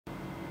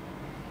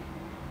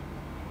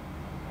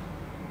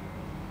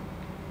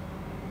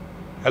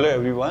Hello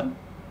everyone.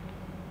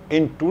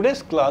 In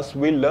today's class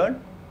we'll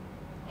learn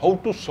how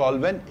to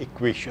solve an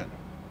equation.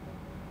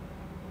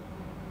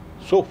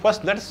 So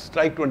first let's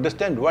try to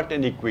understand what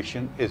an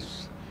equation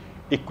is.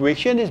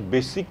 Equation is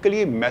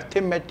basically a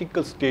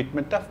mathematical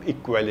statement of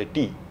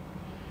equality.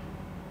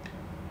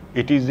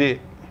 It is a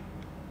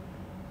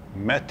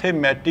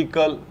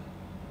mathematical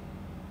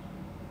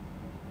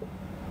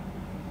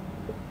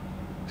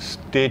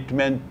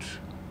statement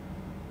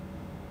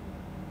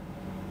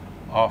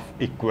of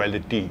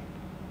equality.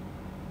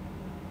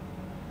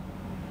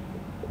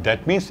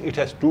 That means it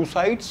has two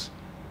sides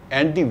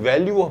and the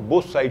value of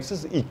both sides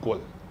is equal.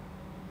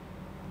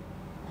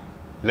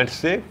 Let's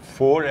say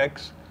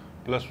 4x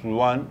plus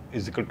 1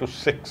 is equal to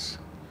 6.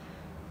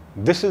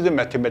 This is a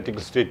mathematical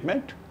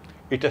statement.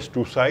 It has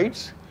two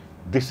sides.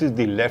 This is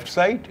the left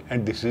side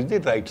and this is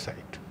the right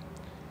side.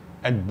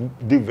 And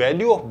the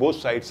value of both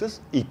sides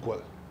is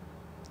equal.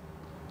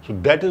 So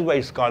that is why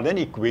it's called an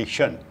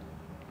equation.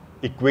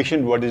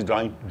 Equation word is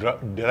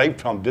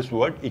derived from this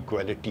word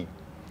equality.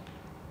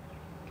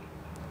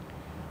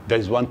 That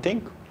is one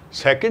thing.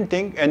 Second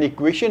thing, an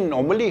equation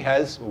normally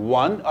has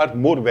one or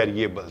more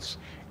variables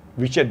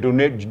which are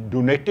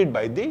denoted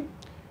by the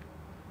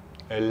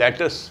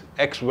letters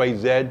x, y,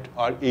 z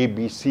or a,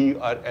 b, c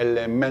or l,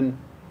 m, n.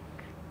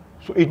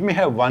 So it may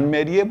have one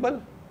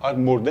variable or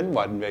more than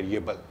one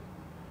variable.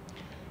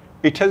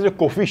 It has a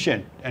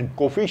coefficient, and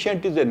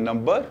coefficient is a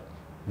number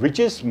which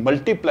is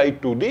multiplied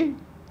to the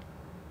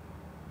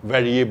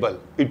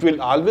variable. It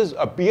will always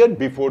appear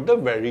before the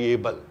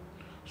variable.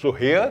 So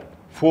here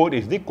 4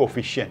 is the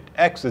coefficient,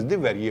 x is the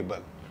variable,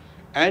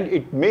 and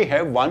it may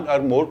have one or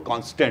more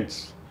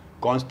constants.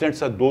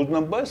 Constants are those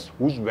numbers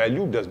whose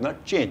value does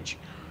not change.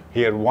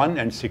 Here 1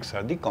 and 6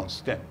 are the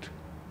constant.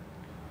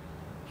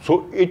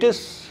 So it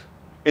is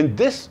in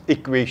this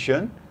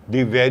equation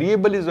the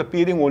variable is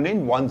appearing only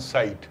in one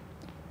side,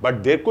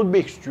 but there could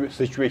be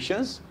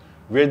situations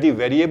where the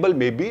variable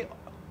may be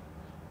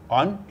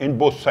in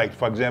both sides.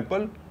 For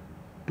example,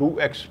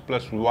 2x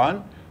plus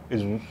 1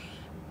 is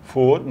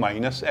 4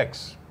 minus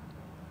x.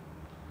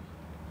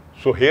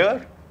 So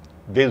here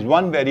there is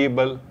one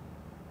variable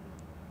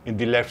in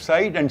the left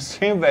side and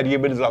same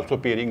variable is also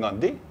appearing on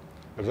the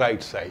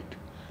right side.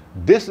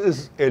 This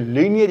is a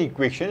linear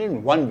equation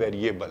in one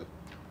variable.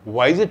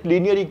 Why is it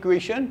linear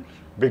equation?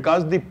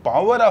 Because the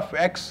power of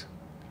x,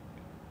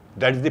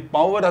 that is the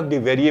power of the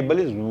variable,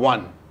 is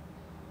 1.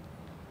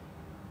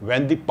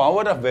 When the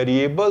power of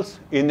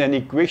variables in an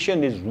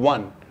equation is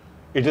 1,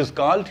 it is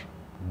called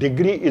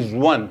degree is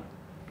 1.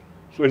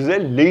 So it is a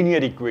linear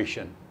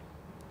equation.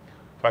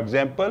 For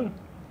example,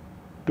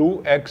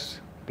 2x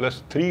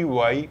plus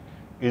 3y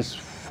is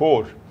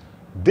 4.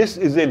 This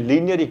is a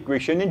linear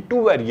equation in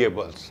two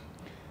variables.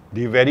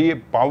 The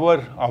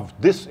power of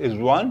this is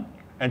 1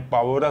 and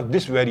power of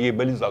this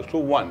variable is also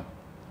 1.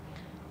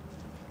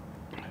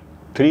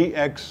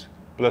 3x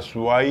plus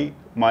y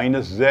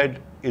minus z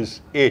is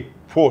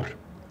 4.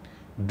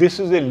 This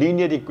is a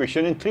linear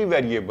equation in three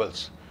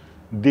variables.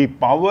 The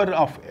power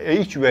of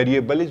each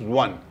variable is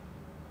 1.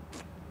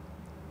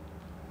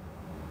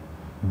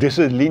 This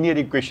is linear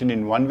equation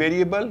in one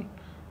variable.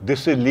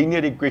 This is linear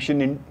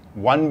equation in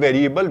one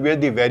variable where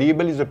the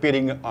variable is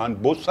appearing on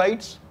both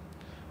sides,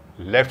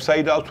 left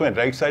side also and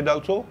right side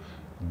also.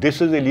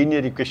 This is a linear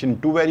equation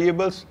in two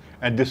variables,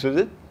 and this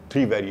is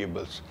three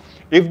variables.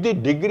 If the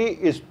degree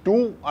is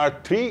 2 or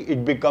 3,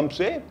 it becomes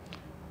a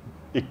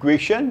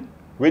equation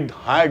with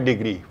higher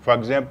degree. For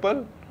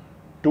example,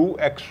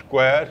 2x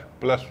square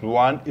plus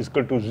 1 is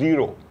equal to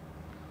 0.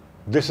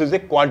 This is a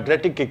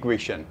quadratic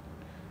equation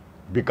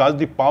because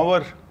the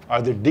power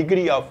or the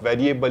degree of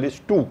variable is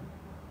 2.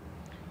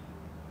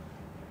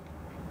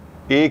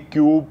 A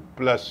cube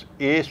plus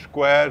a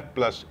square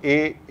plus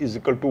a is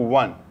equal to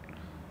 1.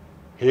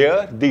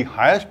 Here the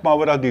highest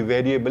power of the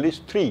variable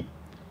is 3.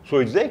 So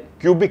it's a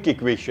cubic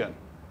equation.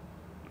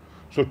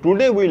 So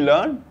today we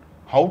learn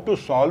how to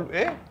solve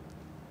a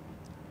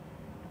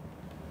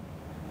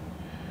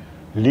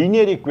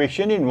linear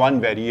equation in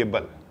one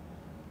variable.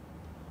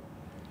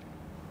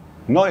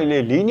 Now in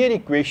a linear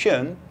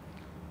equation,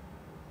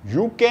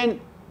 you can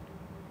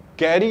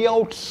carry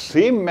out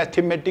same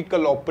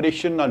mathematical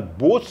operation on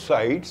both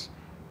sides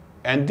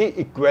and the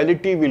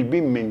equality will be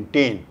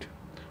maintained.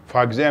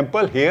 For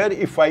example, here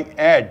if I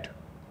add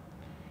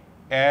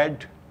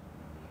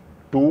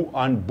 2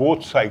 on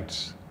both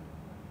sides.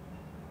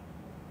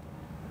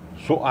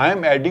 So I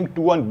am adding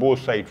 2 on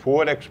both sides.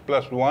 4x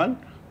plus 1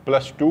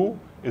 plus 2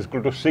 is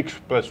equal to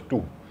 6 plus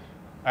 2.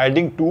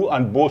 Adding 2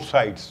 on both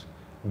sides.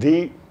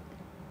 The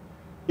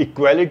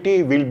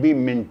equality will be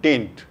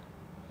maintained.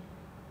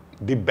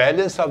 The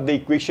balance of the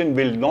equation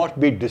will not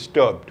be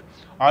disturbed.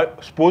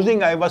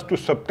 Supposing I was to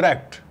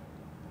subtract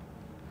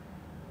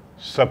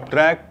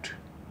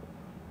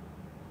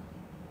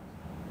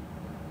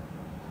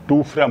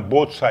 2 from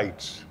both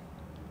sides,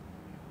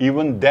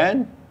 even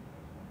then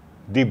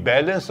the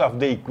balance of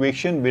the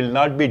equation will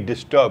not be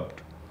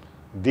disturbed.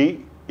 The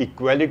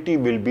equality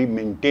will be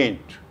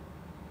maintained.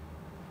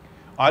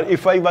 Or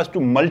if I was to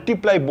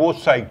multiply both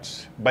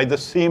sides by the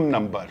same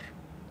number,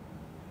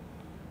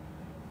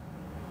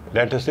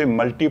 Let us say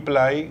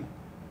multiply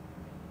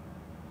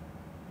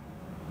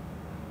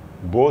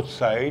both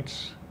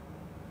sides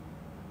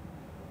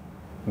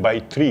by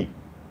 3.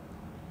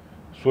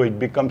 So it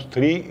becomes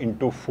 3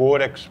 into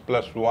 4x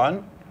plus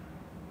 1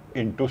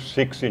 into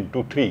 6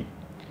 into 3.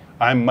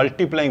 I am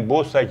multiplying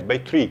both sides by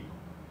 3.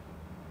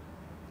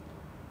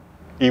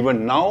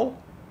 Even now,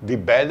 the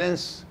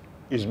balance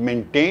is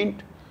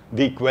maintained,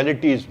 the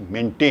equality is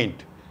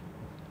maintained.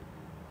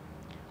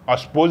 Or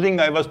supposing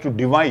I was to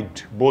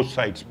divide both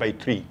sides by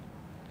 3.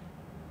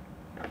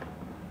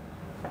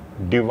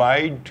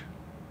 Divide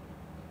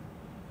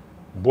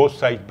both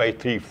sides by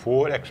 3,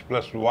 4x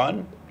plus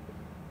 1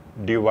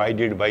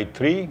 divided by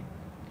 3,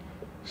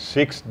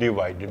 6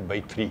 divided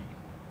by 3.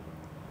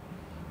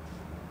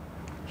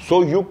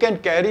 So you can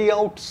carry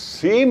out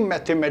same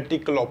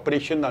mathematical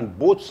operation on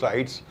both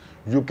sides.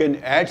 You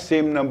can add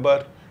same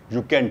number,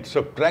 you can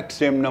subtract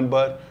same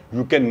number,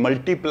 you can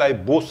multiply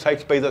both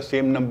sides by the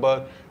same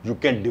number, you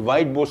can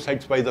divide both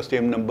sides by the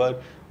same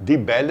number. The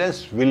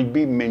balance will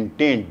be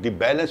maintained, the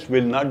balance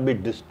will not be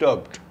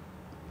disturbed.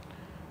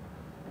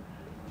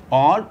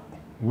 Or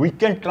we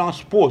can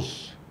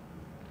transpose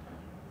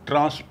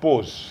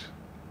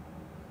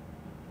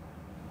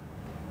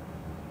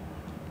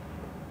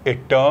a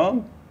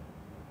term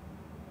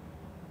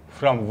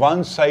from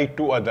one side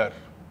to other.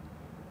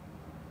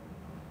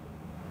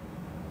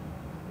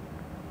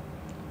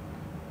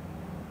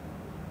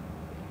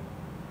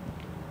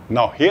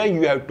 Now here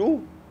you have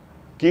to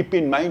keep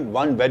in mind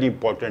one very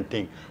important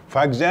thing.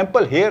 For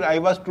example, here I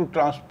was to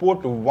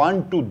transport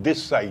 1 to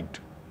this side.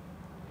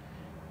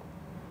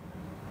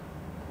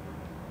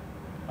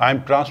 I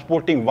am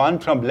transporting 1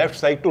 from left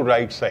side to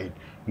right side.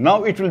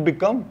 Now it will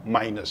become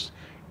minus.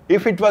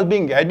 If it was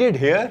being added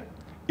here,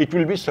 it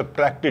will be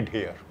subtracted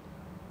here.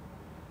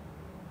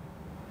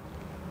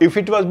 If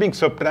it was being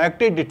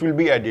subtracted, it will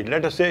be added.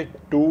 Let us say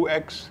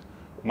 2x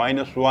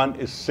minus 1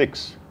 is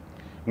 6.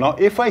 Now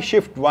if I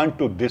shift 1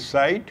 to this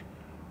side,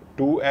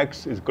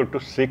 2x is equal to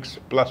 6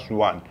 plus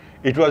 1.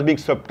 It was being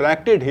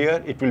subtracted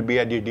here, it will be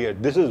added here.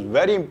 This is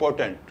very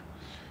important.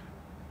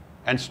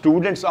 And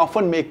students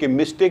often make a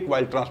mistake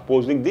while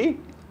transposing the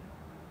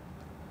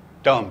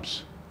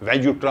terms.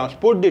 When you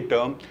transport the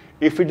term,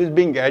 if it is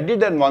being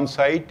added on one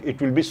side, it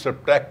will be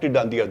subtracted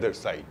on the other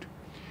side.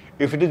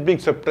 If it is being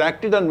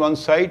subtracted on one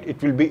side,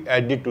 it will be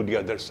added to the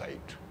other side.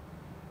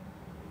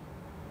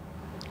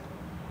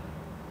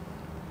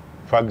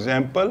 For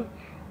example,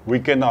 we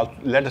can also,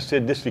 let us say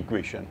this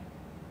equation.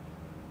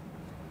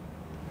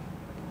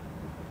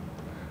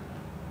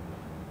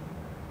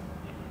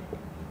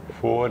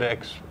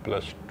 (4x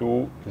plus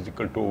 2 is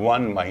equal to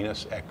 1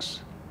 minus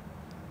x).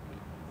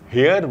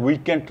 Here we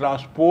can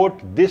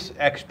transport this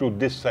x to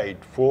this side.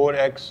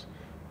 4x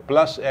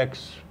plus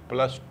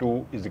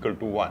 2 is equal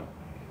to 1.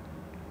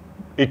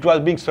 It was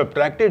being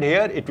subtracted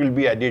here, it will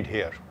be added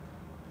here.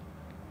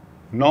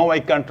 Now I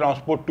can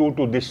transport 2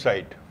 to this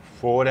side.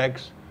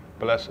 4x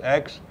plus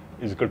x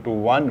is equal to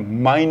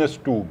 1 minus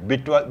 2.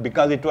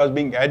 Because it was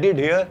being added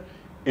here,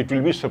 it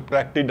will be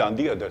subtracted on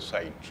the other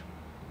side.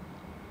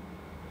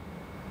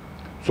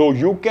 So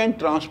you can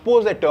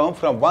transpose a term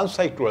from one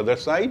side to other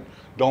side.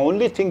 The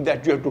only thing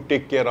that you have to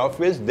take care of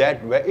is that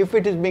if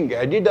it is being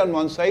added on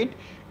one side,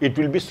 it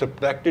will be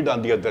subtracted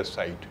on the other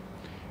side.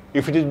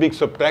 If it is being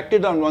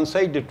subtracted on one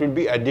side, it will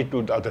be added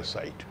to the other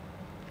side.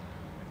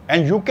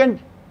 And you can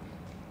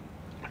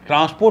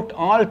transport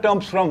all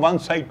terms from one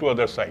side to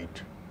other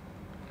side.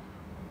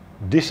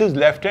 This is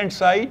left-hand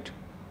side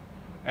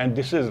and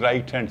this is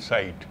right-hand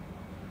side.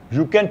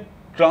 You can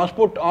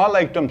transport all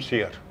items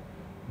here.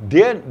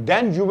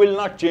 Then you will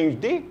not change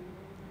the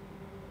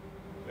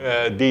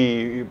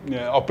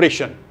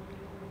operation.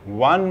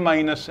 1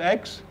 minus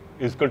x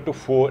is equal to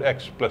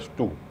 4x plus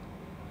 2.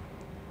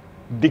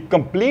 The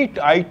complete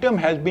item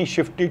has been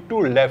shifted to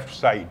left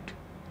side.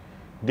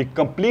 The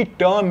complete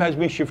term has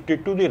been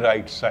shifted to the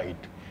right side.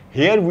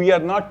 Here we are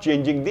not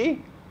changing the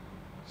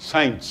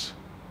signs.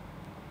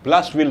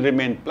 Plus will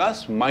remain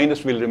plus,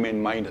 minus will remain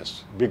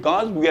minus,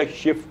 because we are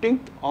shifting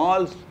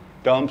all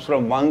terms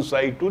from one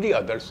side to the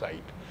other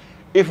side.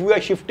 If we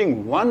are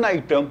shifting one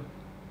item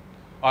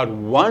or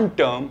one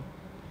term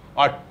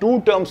or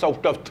two terms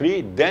out of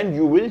three, then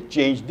you will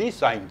change the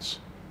signs.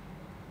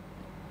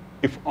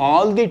 If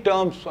all the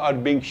terms are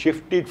being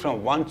shifted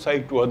from one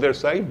side to other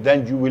side,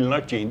 then you will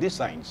not change the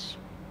signs.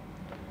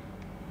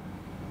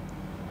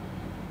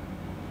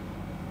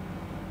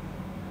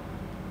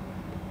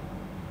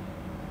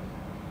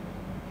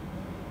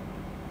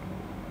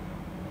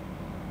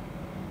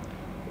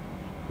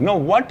 Now,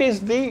 what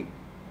is the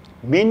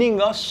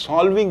meaning of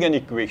solving an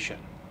equation?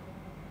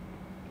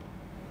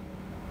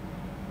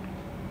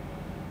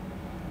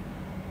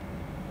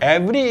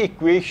 Every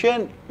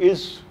equation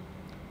is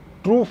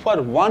true for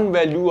one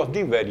value of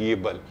the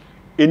variable.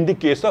 In the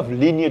case of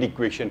linear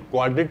equation,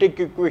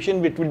 quadratic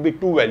equation, it will be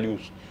two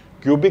values.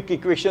 Cubic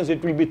equations,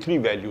 it will be three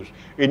values.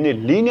 In a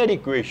linear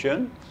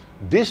equation,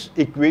 this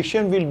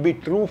equation will be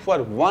true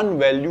for one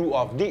value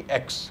of the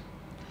x.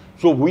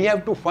 So we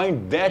have to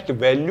find that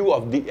value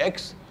of the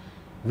x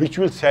which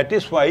will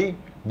satisfy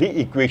the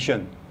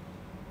equation.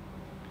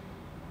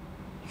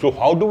 So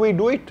how do we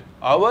do it?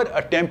 Our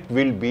attempt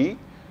will be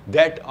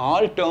that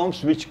all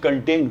terms which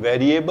contain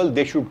variable,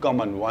 they should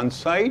come on one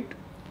side,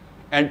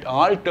 and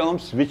all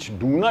terms which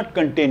do not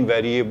contain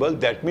variable,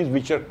 that means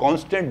which are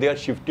constant, they are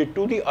shifted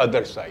to the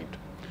other side.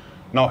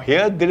 Now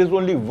here there is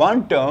only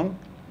one term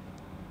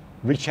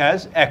which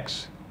has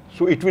x,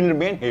 so it will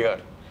remain here.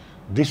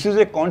 This is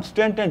a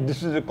constant and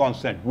this is a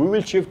constant. We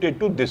will shift it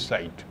to this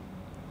side.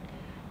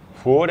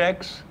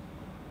 4x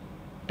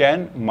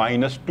 10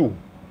 minus 2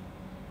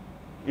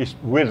 is,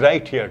 we'll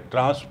write here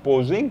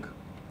transposing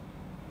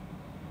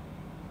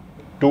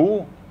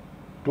 2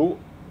 to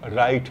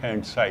right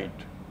hand side.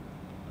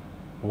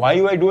 Why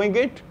am I doing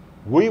it?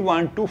 We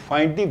want to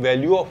find the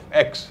value of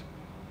x,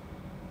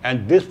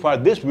 and for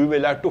this we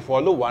will have to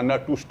follow one or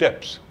two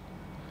steps.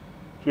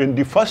 So in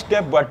the first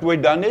step, what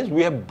we've done is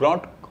we have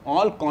brought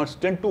all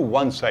constant to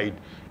one side.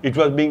 It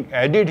was being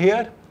added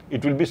here,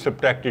 it will be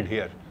subtracted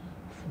here.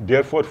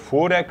 Therefore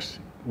 4x,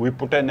 we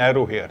put an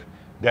arrow here.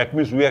 That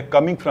means we are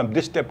coming from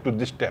this step to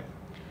this step,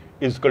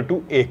 is equal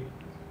to a.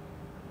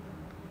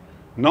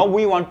 Now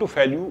we want to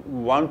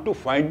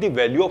find the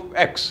value of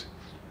x.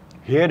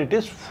 Here it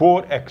is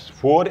 4x.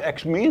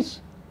 4x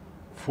means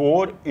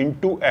 4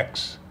 into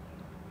x.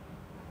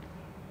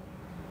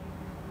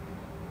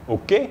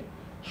 Okay?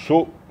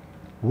 So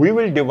we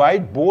will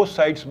divide both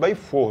sides by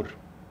 4.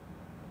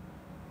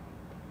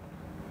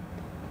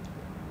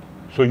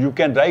 So you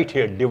can write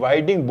here,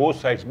 dividing both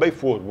sides by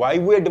 4. Why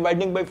we are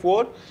dividing by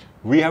 4?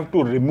 We have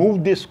to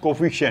remove this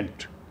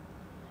coefficient,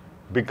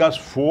 because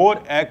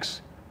 4x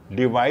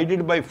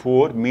divided by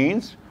 4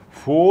 means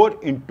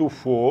 4 into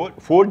 4,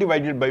 4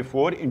 divided by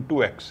 4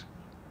 into x.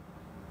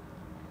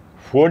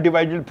 4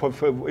 divided by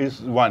 4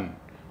 is 1.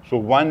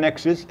 So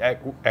 1x is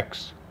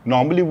x.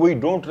 Normally we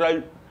don't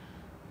write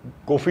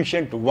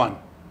coefficient 1.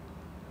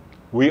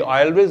 We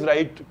always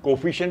write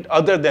coefficient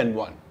other than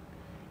 1.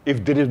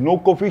 If there is no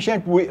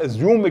coefficient, we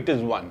assume it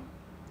is 1.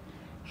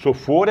 So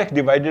 4x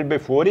divided by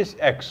 4 is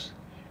x,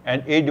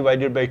 and a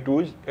divided by 2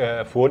 is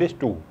 4 is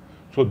 2.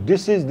 So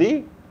this is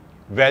the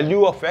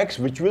value of x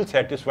which will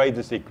satisfy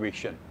this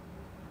equation.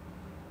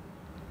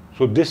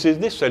 So this is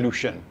the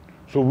solution.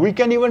 So we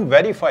can even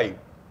verify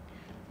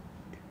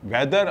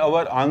whether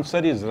our answer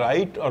is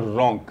right or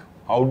wrong.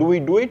 How do we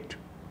do it?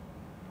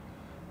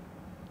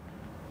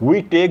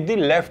 We take the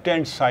left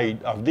hand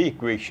side of the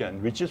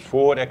equation, which is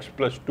 4x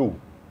plus 2,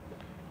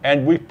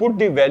 and we put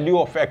the value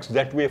of x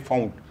that we have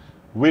found.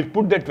 We'll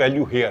put that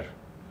value here.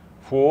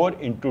 4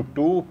 into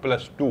 2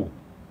 plus 2.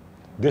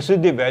 This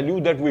is the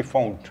value that we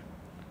found.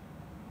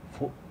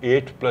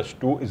 8 plus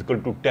 2 is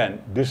equal to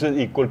 10. This is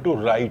equal to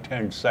right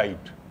hand side.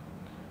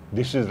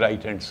 This is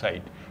right hand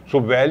side. So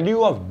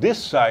value of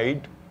this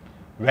side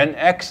when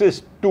x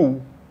is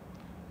 2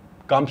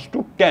 comes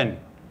to 10,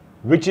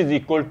 which is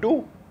equal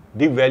to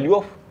the value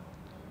of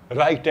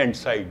right hand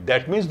side.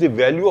 That means the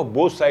value of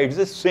both sides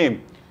is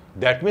same.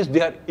 That means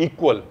they are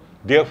equal.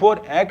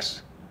 Therefore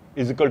x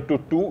is equal to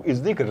 2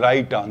 is the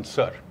right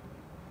answer.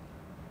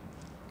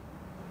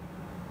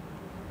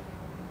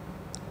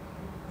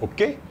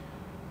 Okay?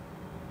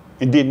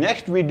 In the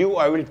next video,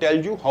 I will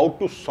tell you how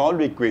to solve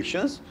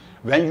equations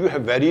when you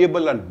have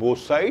variable on both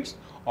sides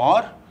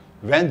or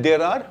when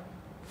there are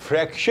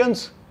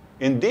fractions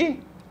in the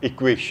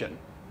equation.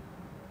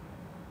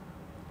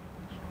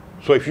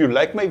 So if you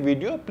like my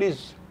video,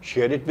 please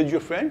share it with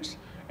your friends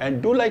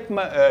and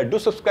do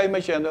subscribe my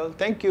channel.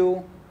 Thank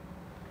you.